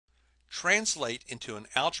translate into an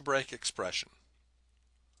algebraic expression.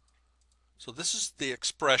 So this is the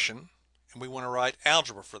expression, and we want to write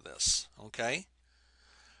algebra for this, okay?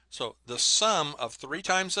 So the sum of 3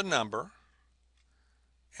 times a number,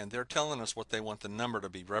 and they're telling us what they want the number to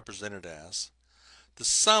be represented as, the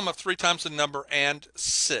sum of 3 times the number and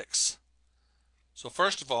 6. So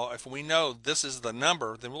first of all, if we know this is the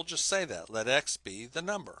number, then we'll just say that. Let x be the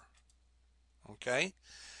number. Okay?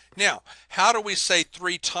 Now, how do we say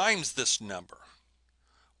 3 times this number?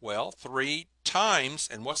 Well, 3 times,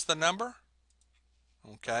 and what's the number?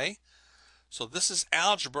 Okay? So this is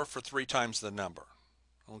algebra for 3 times the number.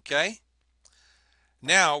 Okay?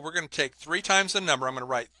 Now we're going to take 3 times the number. I'm going to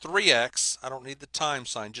write 3x. I don't need the time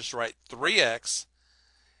sign. Just write 3x.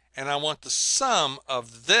 And I want the sum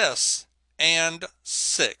of this and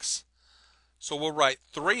 6. So we'll write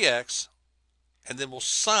 3x, and then we'll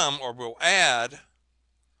sum, or we'll add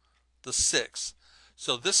the 6.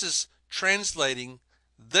 So this is translating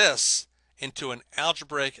this into an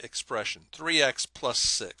algebraic expression, 3x plus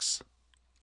 6.